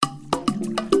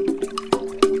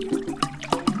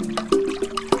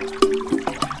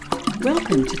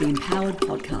Welcome to the Empowered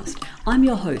Podcast. I'm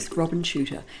your host, Robin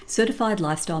Shooter, certified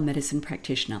lifestyle medicine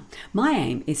practitioner. My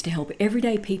aim is to help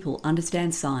everyday people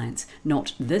understand science,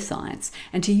 not the science,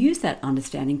 and to use that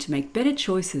understanding to make better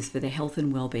choices for their health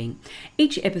and well-being.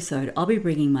 Each episode, I'll be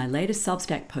bringing my latest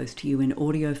Substack post to you in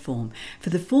audio form. For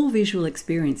the full visual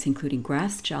experience, including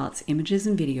graphs, charts, images,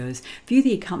 and videos, view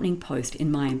the accompanying post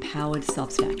in my Empowered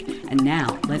Substack. And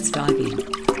now, let's dive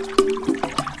in.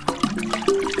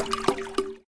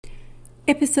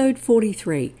 Episode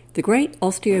 43, The Great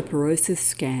Osteoporosis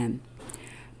Scam.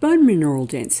 Bone mineral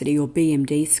density, or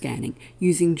BMD scanning,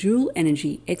 using dual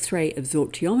energy X-ray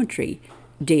absorptiometry,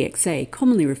 DXA,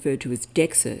 commonly referred to as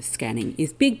DEXA scanning,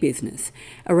 is big business.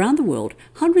 Around the world,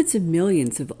 hundreds of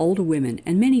millions of older women,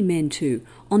 and many men too,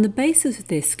 on the basis of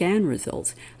their scan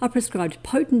results, are prescribed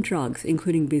potent drugs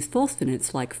including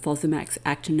bisphosphonates like Fosamax,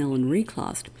 Actonel and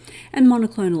Reclast, and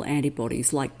monoclonal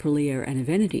antibodies like Prolia and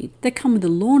Evenity that come with a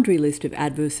laundry list of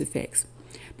adverse effects.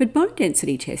 But bone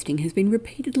density testing has been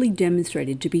repeatedly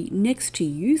demonstrated to be next to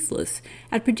useless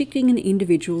at predicting an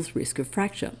individual's risk of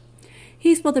fracture.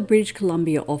 Here's what the British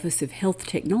Columbia Office of Health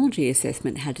Technology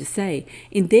Assessment had to say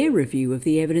in their review of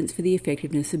the evidence for the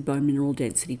effectiveness of bone mineral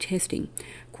density testing.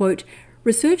 Quote,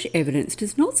 research evidence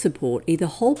does not support either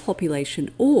whole population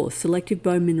or selective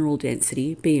bone mineral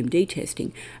density, BMD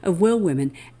testing, of well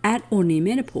women at or near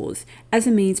menopause as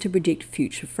a means to predict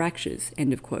future fractures,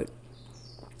 end of quote.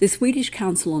 The Swedish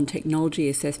Council on Technology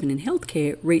Assessment in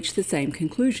Healthcare reached the same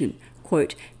conclusion.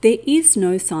 Quote, there is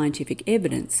no scientific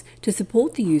evidence to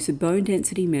support the use of bone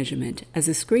density measurement as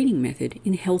a screening method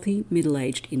in healthy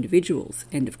middle-aged individuals,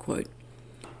 end of quote.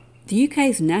 The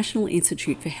UK's National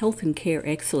Institute for Health and Care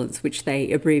Excellence, which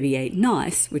they abbreviate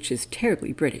NICE, which is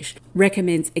terribly British,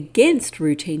 recommends against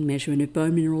routine measurement of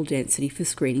bone mineral density for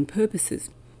screening purposes.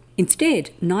 Instead,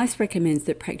 NICE recommends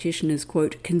that practitioners,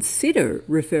 quote, consider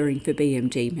referring for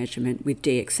BMD measurement with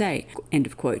DXA, end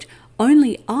of quote,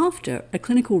 only after a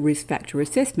clinical risk factor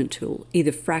assessment tool,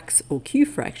 either FRAX or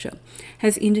Q-fracture,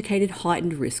 has indicated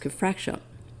heightened risk of fracture.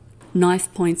 NICE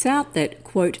points out that,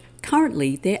 quote,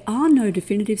 currently there are no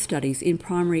definitive studies in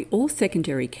primary or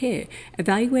secondary care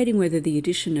evaluating whether the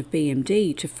addition of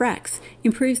BMD to FRAX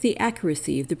improves the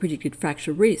accuracy of the predicted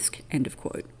fracture risk, end of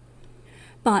quote.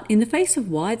 But in the face of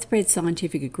widespread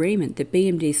scientific agreement that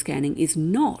BMD scanning is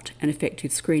not an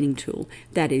effective screening tool,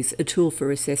 that is, a tool for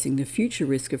assessing the future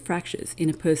risk of fractures in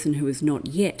a person who has not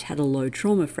yet had a low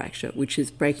trauma fracture, which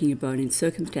is breaking a bone in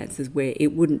circumstances where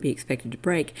it wouldn't be expected to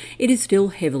break, it is still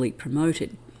heavily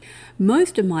promoted.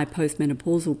 Most of my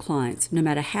postmenopausal clients, no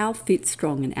matter how fit,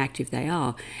 strong and active they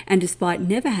are, and despite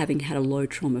never having had a low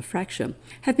trauma fracture,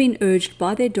 have been urged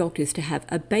by their doctors to have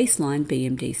a baseline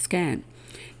BMD scan.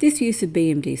 This use of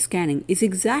BMD scanning is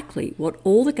exactly what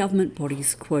all the government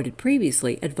bodies quoted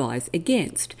previously advise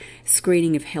against,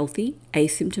 screening of healthy,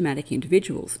 asymptomatic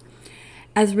individuals.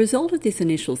 As a result of this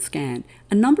initial scan,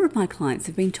 a number of my clients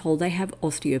have been told they have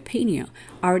osteopenia,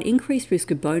 are at increased risk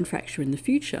of bone fracture in the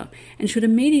future, and should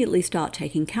immediately start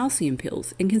taking calcium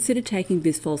pills and consider taking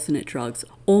bisphosphonate drugs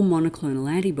or monoclonal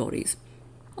antibodies.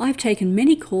 I've taken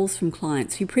many calls from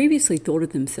clients who previously thought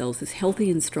of themselves as healthy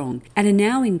and strong and are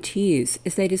now in tears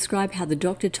as they describe how the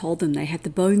doctor told them they had the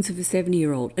bones of a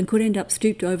 70-year-old and could end up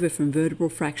stooped over from vertebral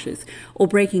fractures or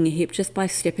breaking a hip just by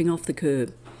stepping off the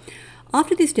curb.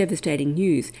 After this devastating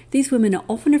news, these women are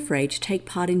often afraid to take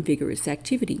part in vigorous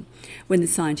activity, when the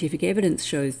scientific evidence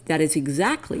shows that is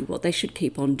exactly what they should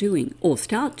keep on doing, or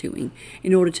start doing,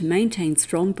 in order to maintain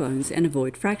strong bones and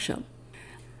avoid fracture.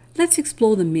 Let's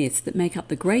explore the myths that make up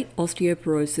the Great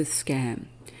Osteoporosis Scam.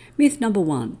 Myth number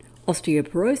 1.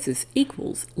 Osteoporosis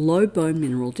equals low bone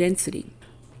mineral density.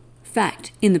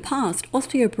 Fact. In the past,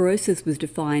 osteoporosis was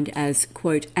defined as,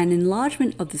 quote, an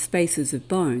enlargement of the spaces of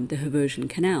bone, the Haversian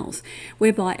canals,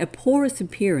 whereby a porous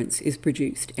appearance is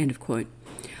produced, end of quote.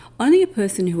 Only a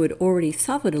person who had already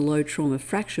suffered a low trauma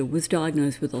fracture was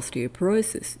diagnosed with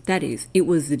osteoporosis. That is, it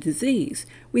was the disease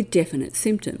with definite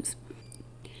symptoms.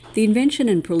 The invention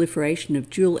and proliferation of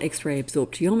dual X-ray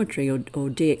absorptiometry or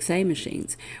DXA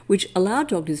machines, which allow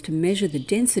doctors to measure the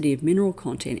density of mineral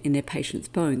content in their patients'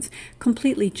 bones,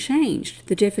 completely changed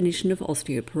the definition of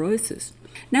osteoporosis.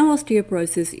 Now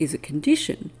osteoporosis is a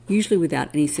condition, usually without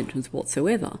any symptoms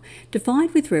whatsoever,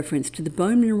 defined with reference to the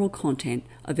bone mineral content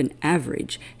of an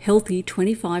average, healthy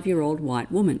 25-year-old white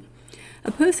woman.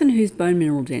 A person whose bone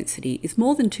mineral density is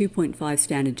more than 2.5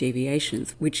 standard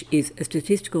deviations, which is a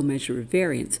statistical measure of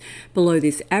variance, below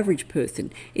this average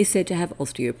person is said to have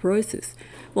osteoporosis,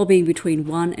 while being between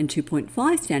 1 and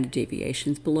 2.5 standard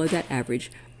deviations below that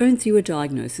average earns you a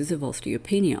diagnosis of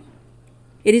osteopenia.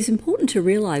 It is important to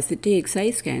realise that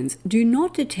DXA scans do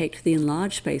not detect the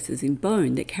enlarged spaces in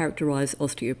bone that characterise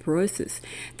osteoporosis.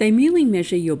 They merely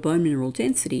measure your bone mineral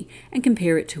density and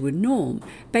compare it to a norm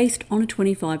based on a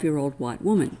 25-year-old white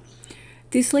woman.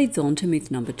 This leads on to myth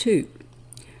number 2.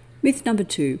 Myth number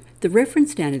 2, the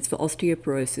reference standards for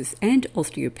osteoporosis and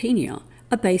osteopenia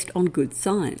are based on good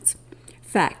science.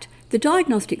 Fact, the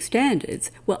diagnostic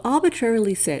standards were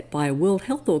arbitrarily set by a World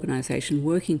Health Organization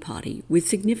working party with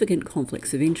significant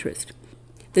conflicts of interest.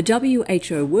 The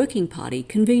WHO Working Party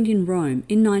convened in Rome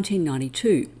in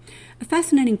 1992. A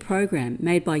fascinating program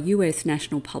made by US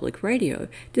National Public Radio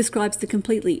describes the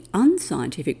completely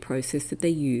unscientific process that they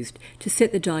used to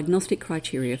set the diagnostic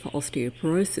criteria for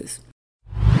osteoporosis.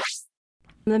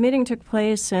 The meeting took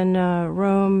place in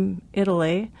Rome,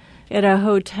 Italy, at a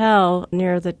hotel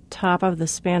near the top of the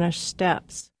Spanish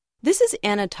Steps. This is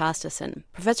Anna Tostason,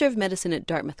 professor of medicine at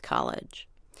Dartmouth College.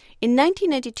 In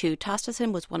 1992,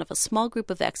 Tostason was one of a small group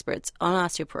of experts on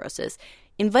osteoporosis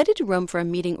invited to Rome for a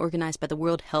meeting organized by the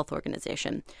World Health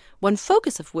Organization, one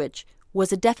focus of which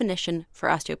was a definition for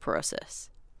osteoporosis.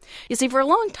 You see, for a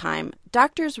long time,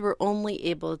 doctors were only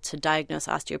able to diagnose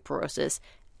osteoporosis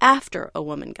after a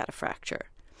woman got a fracture.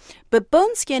 But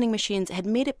bone scanning machines had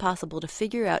made it possible to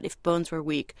figure out if bones were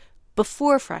weak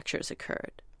before fractures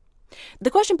occurred.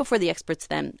 The question before the experts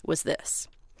then was this.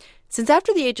 Since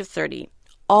after the age of 30,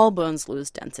 all bones lose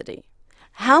density.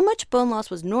 How much bone loss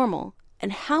was normal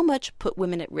and how much put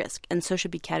women at risk and so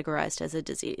should be categorized as a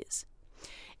disease?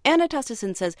 Anna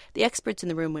Tostason says the experts in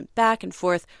the room went back and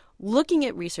forth looking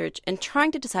at research and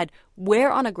trying to decide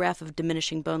where on a graph of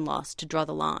diminishing bone loss to draw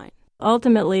the line.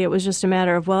 Ultimately, it was just a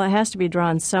matter of, well, it has to be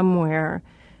drawn somewhere.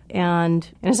 And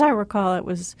as I recall, it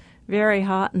was very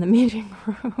hot in the meeting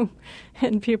room,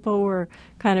 and people were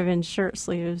kind of in shirt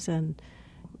sleeves, and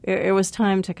it was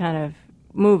time to kind of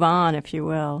move on, if you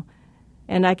will.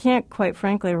 And I can't quite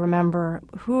frankly remember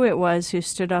who it was who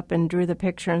stood up and drew the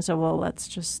picture and said, well, let's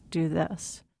just do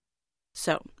this.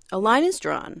 So a line is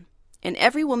drawn, and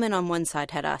every woman on one side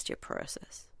had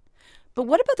osteoporosis. But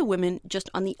what about the women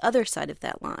just on the other side of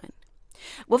that line?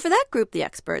 Well, for that group, the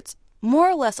experts, more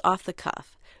or less off the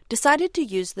cuff, decided to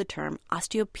use the term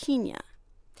osteopenia.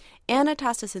 Anna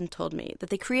Tostason told me that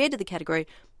they created the category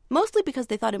mostly because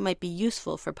they thought it might be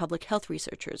useful for public health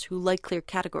researchers who like clear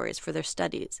categories for their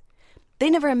studies.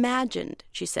 They never imagined,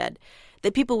 she said,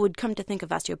 that people would come to think of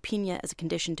osteopenia as a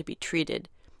condition to be treated,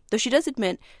 though she does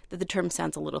admit that the term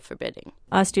sounds a little forbidding.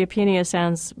 Osteopenia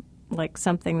sounds like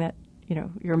something that,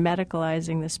 you're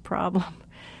medicalizing this problem.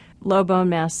 Low bone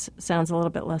mass sounds a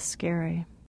little bit less scary.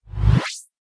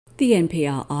 The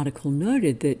NPR article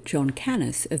noted that John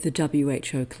Canis of the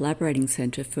WHO Collaborating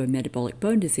Centre for Metabolic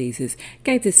Bone Diseases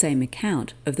gave the same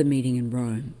account of the meeting in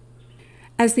Rome.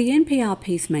 As the NPR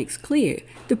piece makes clear,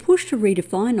 the push to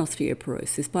redefine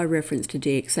osteoporosis by reference to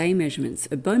DXA measurements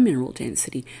of bone mineral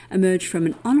density emerged from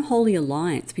an unholy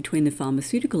alliance between the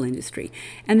pharmaceutical industry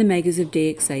and the makers of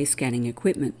DXA scanning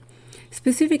equipment.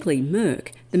 Specifically,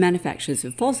 Merck, the manufacturers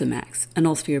of Fosamax, an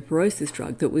osteoporosis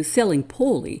drug that was selling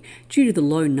poorly due to the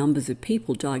low numbers of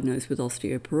people diagnosed with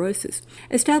osteoporosis,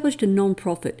 established a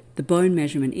non-profit, the Bone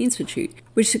Measurement Institute,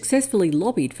 which successfully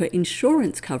lobbied for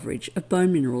insurance coverage of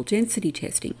bone mineral density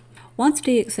testing. Once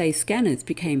DXA scanners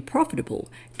became profitable,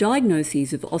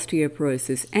 diagnoses of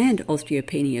osteoporosis and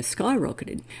osteopenia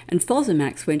skyrocketed, and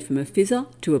Fosamax went from a fizzer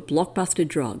to a blockbuster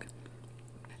drug.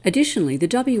 Additionally, the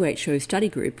WHO study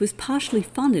group was partially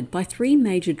funded by 3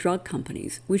 major drug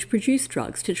companies which produce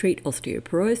drugs to treat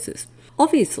osteoporosis.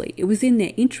 Obviously, it was in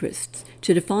their interests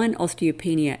to define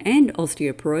osteopenia and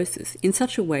osteoporosis in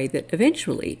such a way that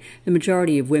eventually the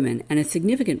majority of women and a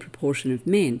significant proportion of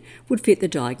men would fit the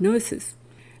diagnosis.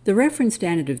 The reference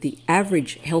standard of the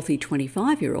average healthy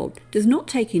 25-year-old does not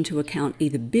take into account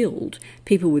either build.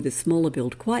 People with a smaller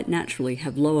build quite naturally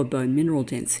have lower bone mineral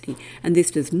density, and this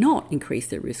does not increase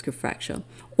their risk of fracture.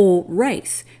 Or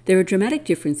race. There are dramatic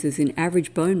differences in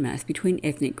average bone mass between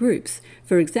ethnic groups.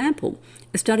 For example,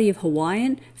 a study of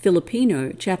Hawaiian,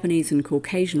 Filipino, Japanese and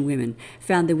Caucasian women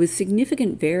found there was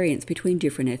significant variance between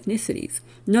different ethnicities.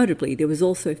 Notably, there was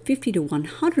also 50 to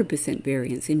 100%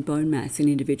 variance in bone mass in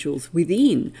individuals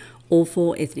within all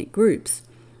 4 ethnic groups.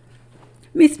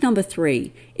 Myth number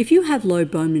 3. If you have low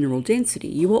bone mineral density,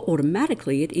 you are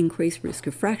automatically at increased risk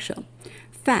of fracture.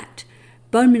 Fact.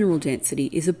 Bone mineral density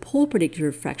is a poor predictor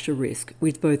of fracture risk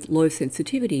with both low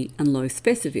sensitivity and low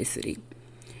specificity.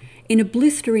 In a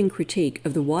blistering critique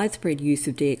of the widespread use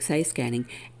of DXA scanning,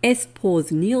 S.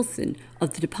 Pors Nielsen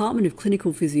of the Department of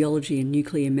Clinical Physiology and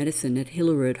Nuclear Medicine at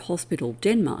Hillerød Hospital,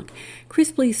 Denmark,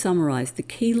 crisply summarised the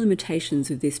key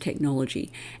limitations of this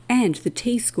technology and the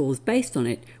T-scores based on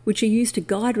it, which are used to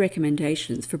guide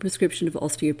recommendations for prescription of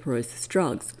osteoporosis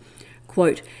drugs.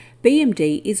 Quote,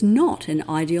 BMD is not an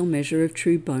ideal measure of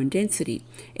true bone density.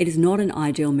 It is not an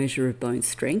ideal measure of bone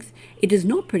strength. It does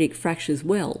not predict fractures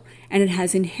well, and it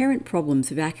has inherent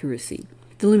problems of accuracy.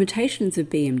 The limitations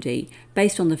of BMD,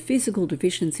 based on the physical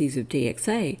deficiencies of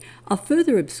DXA, are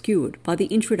further obscured by the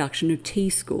introduction of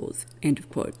T-scores. End of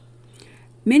quote.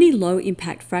 Many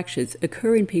low-impact fractures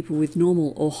occur in people with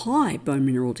normal or high bone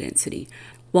mineral density,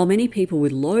 while many people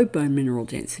with low bone mineral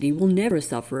density will never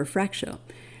suffer a fracture.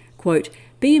 Quote,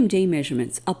 BMD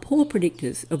measurements are poor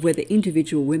predictors of whether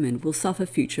individual women will suffer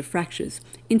future fractures.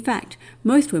 In fact,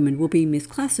 most women will be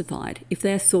misclassified if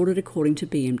they are sorted according to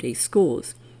BMD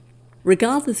scores.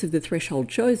 Regardless of the threshold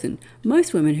chosen,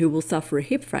 most women who will suffer a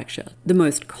hip fracture, the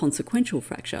most consequential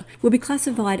fracture, will be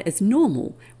classified as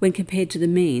normal when compared to the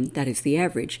mean, that is the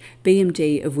average,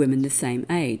 BMD of women the same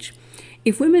age.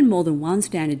 If women more than one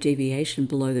standard deviation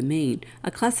below the mean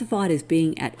are classified as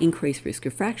being at increased risk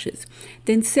of fractures,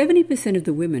 then 70% of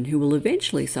the women who will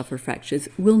eventually suffer fractures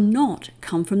will not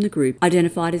come from the group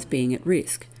identified as being at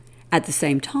risk. At the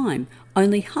same time,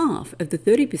 only half of the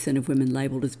 30% of women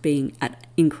labelled as being at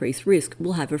increased risk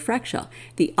will have a fracture.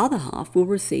 The other half will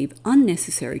receive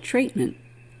unnecessary treatment.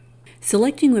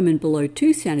 Selecting women below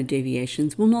 2 standard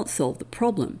deviations will not solve the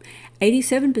problem.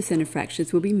 87% of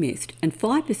fractures will be missed, and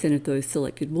 5% of those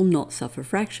selected will not suffer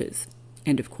fractures.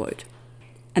 End of quote.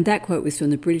 And that quote was from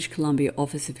the British Columbia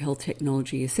Office of Health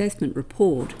Technology Assessment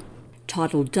report,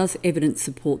 titled Does Evidence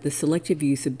Support the Selective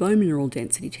Use of Bone Mineral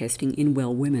Density Testing in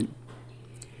Well Women?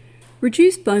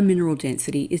 Reduced bone mineral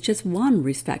density is just one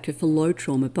risk factor for low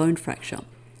trauma bone fracture.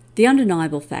 The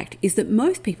undeniable fact is that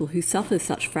most people who suffer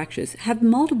such fractures have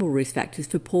multiple risk factors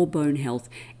for poor bone health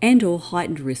and/or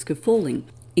heightened risk of falling,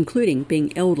 including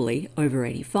being elderly, over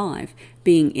 85,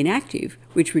 being inactive,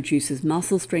 which reduces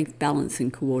muscle strength, balance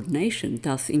and coordination,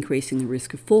 thus increasing the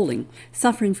risk of falling,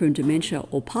 suffering from dementia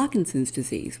or Parkinson's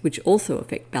disease, which also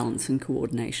affect balance and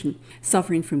coordination,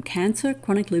 suffering from cancer,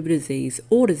 chronic liver disease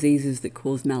or diseases that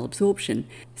cause malabsorption,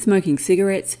 smoking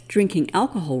cigarettes, drinking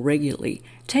alcohol regularly,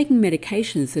 taking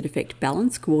medications that affect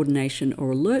balance, coordination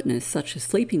or alertness, such as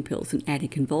sleeping pills and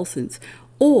anticonvulsants,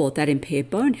 or that impair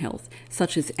bone health,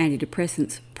 such as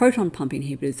antidepressants, proton pump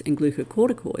inhibitors and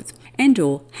glucocorticoids,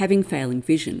 and/or having failing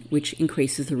vision, which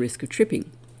increases the risk of tripping.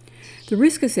 The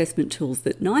risk assessment tools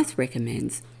that NICE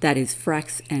recommends, that is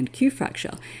FRAX and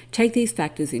Q-fracture, take these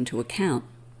factors into account.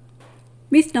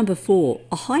 Myth number 4,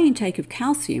 a high intake of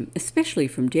calcium, especially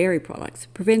from dairy products,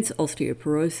 prevents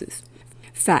osteoporosis.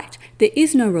 Fact, there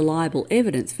is no reliable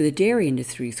evidence for the dairy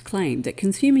industry's claim that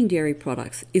consuming dairy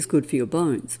products is good for your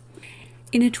bones.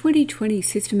 In a 2020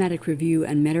 systematic review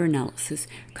and meta-analysis,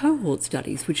 cohort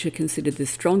studies, which are considered the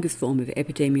strongest form of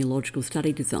epidemiological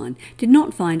study design, did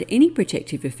not find any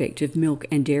protective effect of milk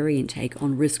and dairy intake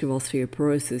on risk of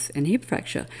osteoporosis and hip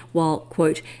fracture, while,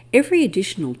 quote, every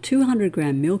additional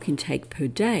 200-gram milk intake per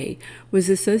day was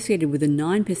associated with a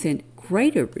 9%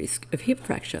 greater risk of hip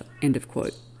fracture, end of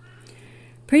quote.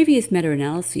 Previous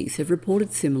meta-analyses have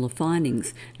reported similar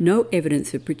findings, no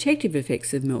evidence of protective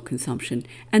effects of milk consumption,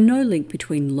 and no link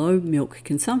between low milk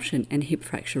consumption and hip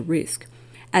fracture risk.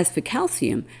 As for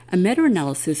calcium, a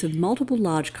meta-analysis of multiple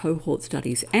large cohort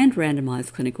studies and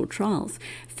randomized clinical trials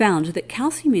found that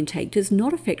calcium intake does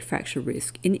not affect fracture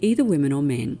risk in either women or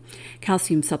men.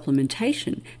 Calcium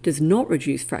supplementation does not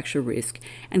reduce fracture risk,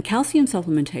 and calcium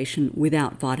supplementation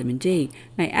without vitamin D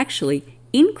may actually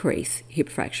increase hip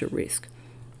fracture risk.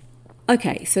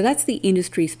 Okay, so that's the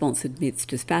industry-sponsored myths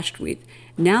dispatched with.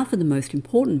 Now for the most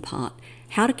important part,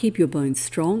 how to keep your bones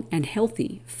strong and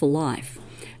healthy for life.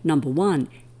 Number 1,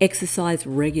 exercise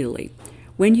regularly.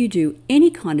 When you do any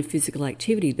kind of physical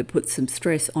activity that puts some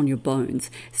stress on your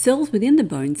bones, cells within the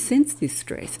bone sense this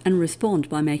stress and respond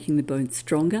by making the bones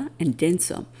stronger and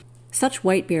denser. Such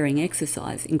weight-bearing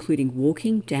exercise, including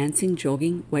walking, dancing,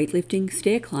 jogging, weightlifting,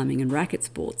 stair climbing and racket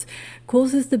sports,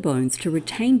 causes the bones to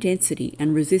retain density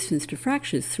and resistance to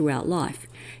fractures throughout life.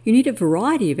 You need a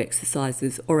variety of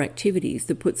exercises or activities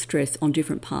that put stress on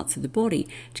different parts of the body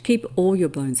to keep all your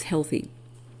bones healthy.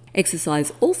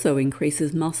 Exercise also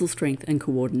increases muscle strength and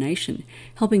coordination,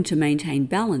 helping to maintain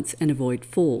balance and avoid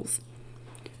falls.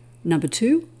 Number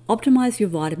 2, optimize your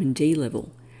vitamin D level.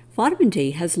 Vitamin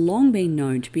D has long been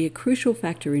known to be a crucial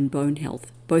factor in bone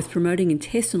health, both promoting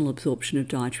intestinal absorption of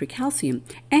dietary calcium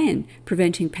and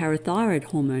preventing parathyroid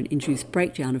hormone-induced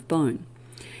breakdown of bone.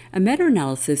 A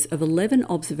meta-analysis of 11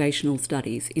 observational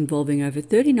studies involving over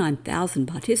 39,000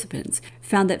 participants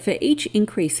found that for each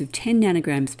increase of 10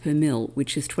 nanograms per mil,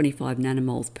 which is 25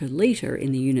 nanomoles per litre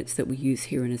in the units that we use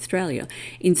here in Australia,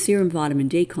 in serum vitamin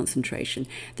D concentration,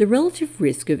 the relative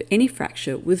risk of any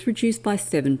fracture was reduced by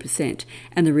 7%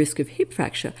 and the risk of hip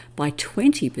fracture by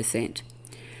 20%.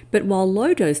 But while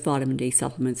low-dose vitamin D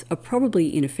supplements are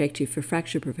probably ineffective for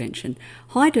fracture prevention,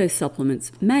 high-dose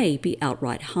supplements may be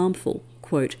outright harmful.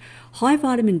 Quote, high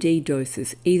vitamin D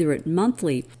doses, either at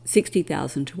monthly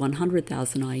 60,000 to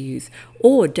 100,000 IUs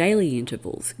or daily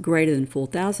intervals greater than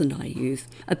 4,000 IUs,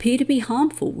 appear to be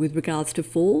harmful with regards to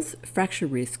falls, fracture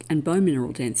risk, and bone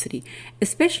mineral density,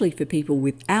 especially for people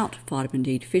without vitamin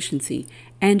D deficiency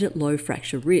and at low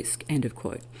fracture risk, end of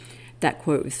quote. That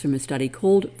quote was from a study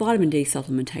called Vitamin D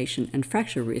Supplementation and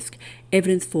Fracture Risk,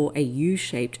 Evidence for a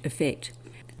U-Shaped Effect.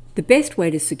 The best way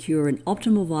to secure an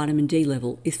optimal vitamin D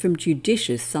level is from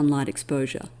judicious sunlight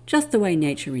exposure, just the way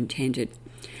nature intended.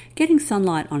 Getting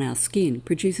sunlight on our skin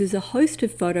produces a host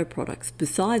of photoproducts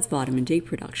besides vitamin D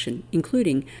production,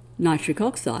 including nitric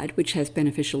oxide, which has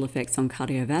beneficial effects on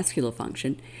cardiovascular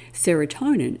function,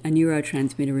 serotonin, a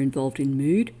neurotransmitter involved in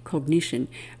mood, cognition,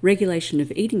 regulation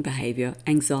of eating behavior,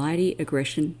 anxiety,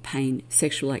 aggression, pain,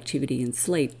 sexual activity, and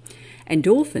sleep,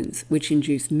 endorphins, which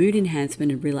induce mood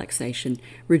enhancement and relaxation,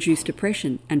 reduce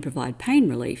depression and provide pain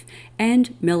relief,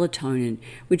 and melatonin,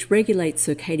 which regulates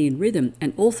circadian rhythm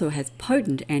and also has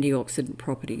potent antioxidant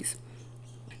properties.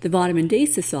 The Vitamin D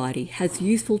Society has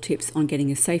useful tips on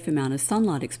getting a safe amount of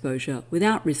sunlight exposure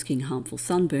without risking harmful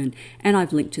sunburn, and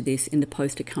I've linked to this in the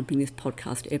post accompanying this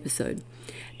podcast episode.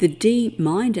 The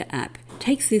D-Minder app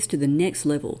takes this to the next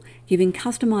level, giving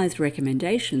customized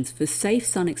recommendations for safe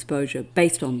sun exposure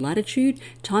based on latitude,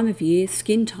 time of year,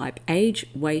 skin type, age,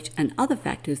 weight, and other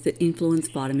factors that influence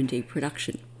vitamin D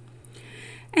production.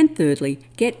 And thirdly,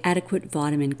 get adequate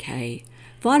vitamin K.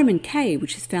 Vitamin K,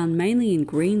 which is found mainly in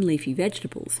green leafy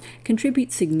vegetables,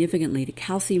 contributes significantly to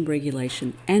calcium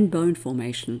regulation and bone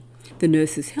formation. The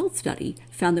Nurses' Health Study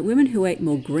found that women who ate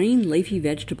more green leafy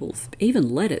vegetables,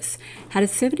 even lettuce, had a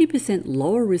 70%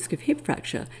 lower risk of hip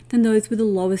fracture than those with the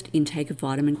lowest intake of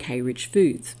vitamin K-rich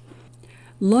foods.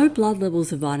 Low blood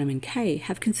levels of vitamin K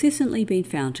have consistently been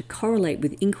found to correlate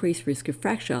with increased risk of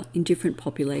fracture in different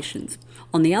populations.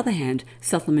 On the other hand,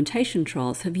 supplementation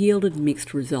trials have yielded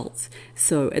mixed results.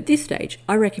 So at this stage,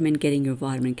 I recommend getting your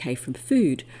vitamin K from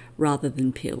food rather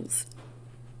than pills.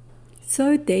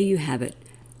 So there you have it.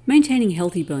 Maintaining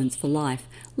healthy bones for life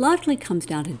largely comes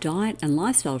down to diet and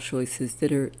lifestyle choices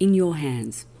that are in your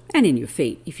hands and in your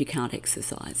feet if you can't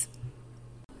exercise.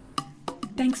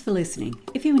 Thanks for listening.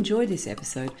 If you enjoyed this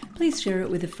episode, please share it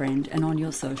with a friend and on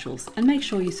your socials, and make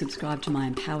sure you subscribe to my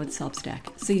Empowered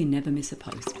Substack so you never miss a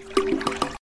post.